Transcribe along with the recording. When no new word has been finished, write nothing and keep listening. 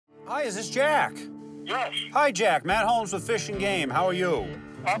Hi, is this Jack? Yes. Hi, Jack. Matt Holmes with Fish and Game. How are you?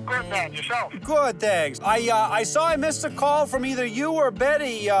 I'm good, man. Yourself? Good, thanks. I saw I missed a call from either you or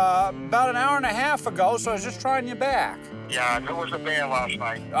Betty about an hour and a half ago, so I was just trying you back. Yeah, there was a bear last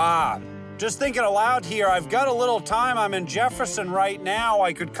night. Just thinking aloud here, I've got a little time. I'm in Jefferson right now.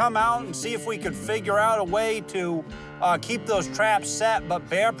 I could come out and see if we could figure out a way to keep those traps set, but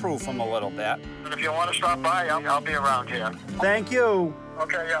bear-proof them a little bit. And if you want to stop by, I'll be around here. Thank you.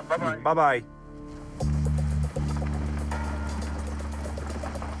 Okay, yeah, bye-bye. Bye-bye.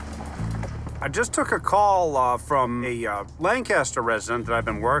 I just took a call from a Lancaster resident that I've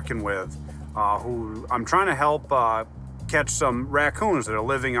been working with, who I'm trying to help catch some raccoons that are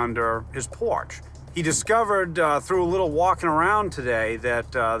living under his porch. He discovered through a little walking around today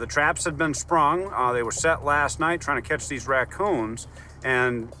that the traps had been sprung. They were set last night trying to catch these raccoons,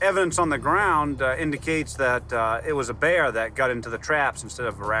 and evidence on the ground indicates that it was a bear that got into the traps instead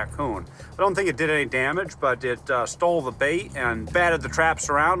of a raccoon. I don't think it did any damage, but it stole the bait and batted the traps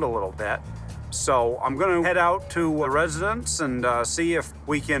around a little bit. So I'm gonna head out to the residence and see if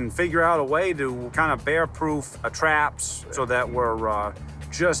we can figure out a way to kind of bear-proof traps so that we're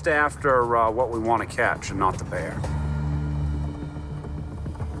just after what we want to catch and not the bear.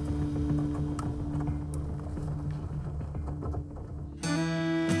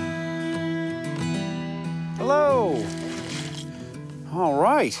 Hello. All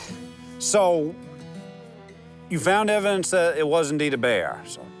right. So you found evidence that it was indeed a bear.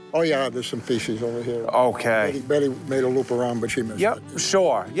 So. Oh, yeah, there's some feces over here. Okay. Betty made a loop around, but she missed it. Yep,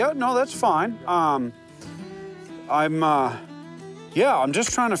 sure. Yeah, no, that's fine. I'm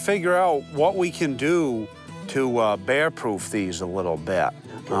just trying to figure out what we can do to bear-proof these a little bit.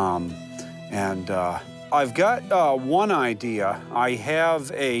 Okay. I've got one idea. I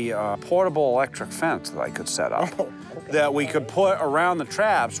have a portable electric fence that I could set up. Oh, okay. That we could put around the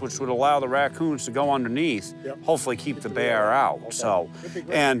traps, which would allow the raccoons to go underneath, hopefully keep the bear out. Okay. So,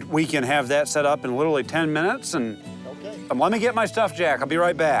 and we can have that set up in literally 10 minutes. And let me get my stuff, Jack. I'll be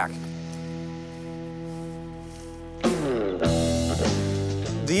right back.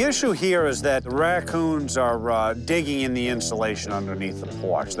 The issue here is that the raccoons are digging in the insulation underneath the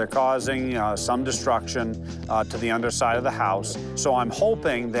porch. They're causing some destruction to the underside of the house. So I'm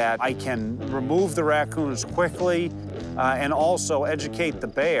hoping that I can remove the raccoons quickly and also educate the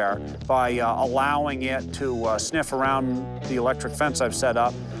bear by allowing it to sniff around the electric fence I've set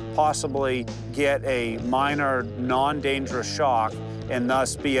up, possibly get a minor, non-dangerous shock, and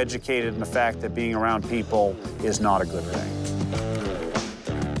thus be educated in the fact that being around people is not a good thing.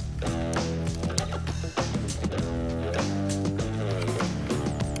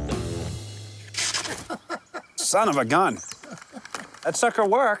 Son of a gun. That sucker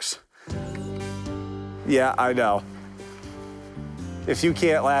works. Yeah, I know. If you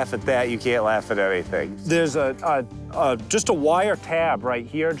can't laugh at that, you can't laugh at anything. There's just a wire tab right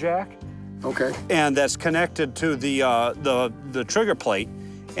here, Jack. Okay. And that's connected to the trigger plate.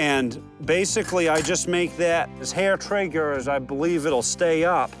 And basically, I just make that as hair trigger as I believe it'll stay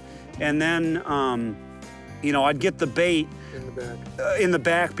up. And then, you know, I'd get the bait in the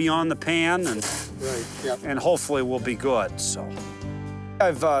back beyond the pan, and and hopefully we'll be good. So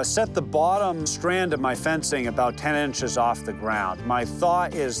I've set the bottom strand of my fencing about 10 inches off the ground. My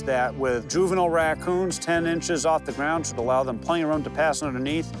thought is that with juvenile raccoons, 10 inches off the ground should allow them plenty of room to pass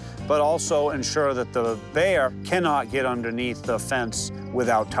underneath, but also ensure that the bear cannot get underneath the fence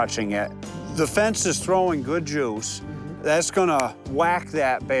without touching it. The fence is throwing good juice. That's gonna whack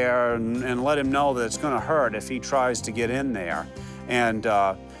that bear and let him know that it's gonna hurt if he tries to get in there, and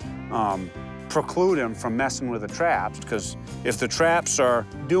preclude him from messing with the traps, because if the traps are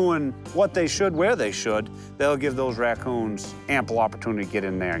doing what they should, where they should, they'll give those raccoons ample opportunity to get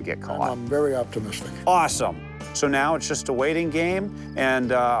in there and get caught. I'm very optimistic. Awesome. So now it's just a waiting game,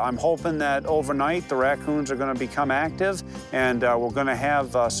 and I'm hoping that overnight the raccoons are gonna become active, and we're gonna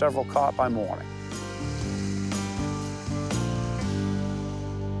have several caught by morning.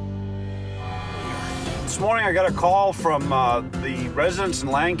 This morning I got a call from the residents in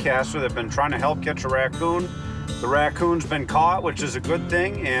Lancaster that have been trying to help catch a raccoon. The raccoon's been caught, which is a good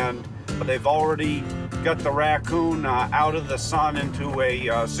thing, and they've already got the raccoon out of the sun into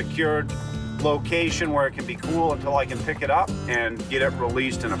a secured location where it can be cool until I can pick it up and get it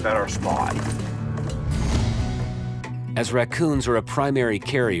released in a better spot. As raccoons are a primary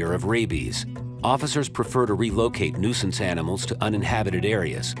carrier of rabies, officers prefer to relocate nuisance animals to uninhabited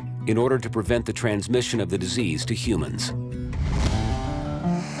areas in order to prevent the transmission of the disease to humans.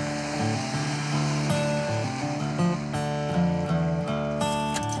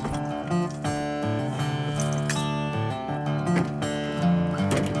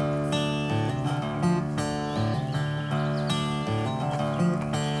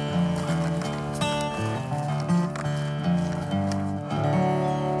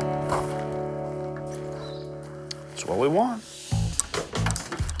 we want.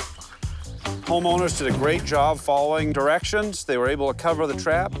 Homeowners did a great job following directions. They were able to cover the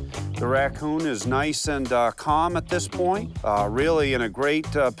trap. The raccoon is nice and calm at this point, really in a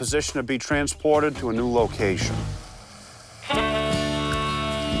great position to be transported to a new location.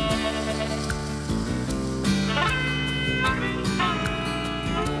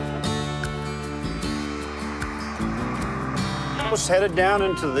 Was headed down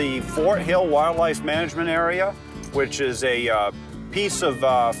into the Fort Hill Wildlife Management Area, which is a piece of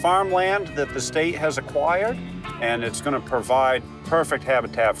farmland that the state has acquired, and it's going to provide perfect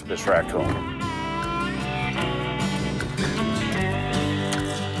habitat for this raccoon.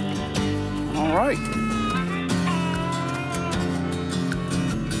 All right.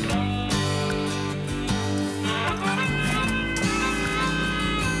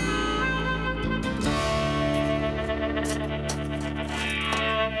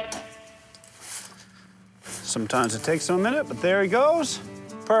 Sometimes it takes him a minute, but there he goes.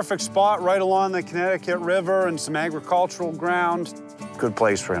 Perfect spot right along the Connecticut River and some agricultural ground. Good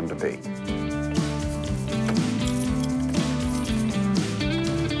place for him to be.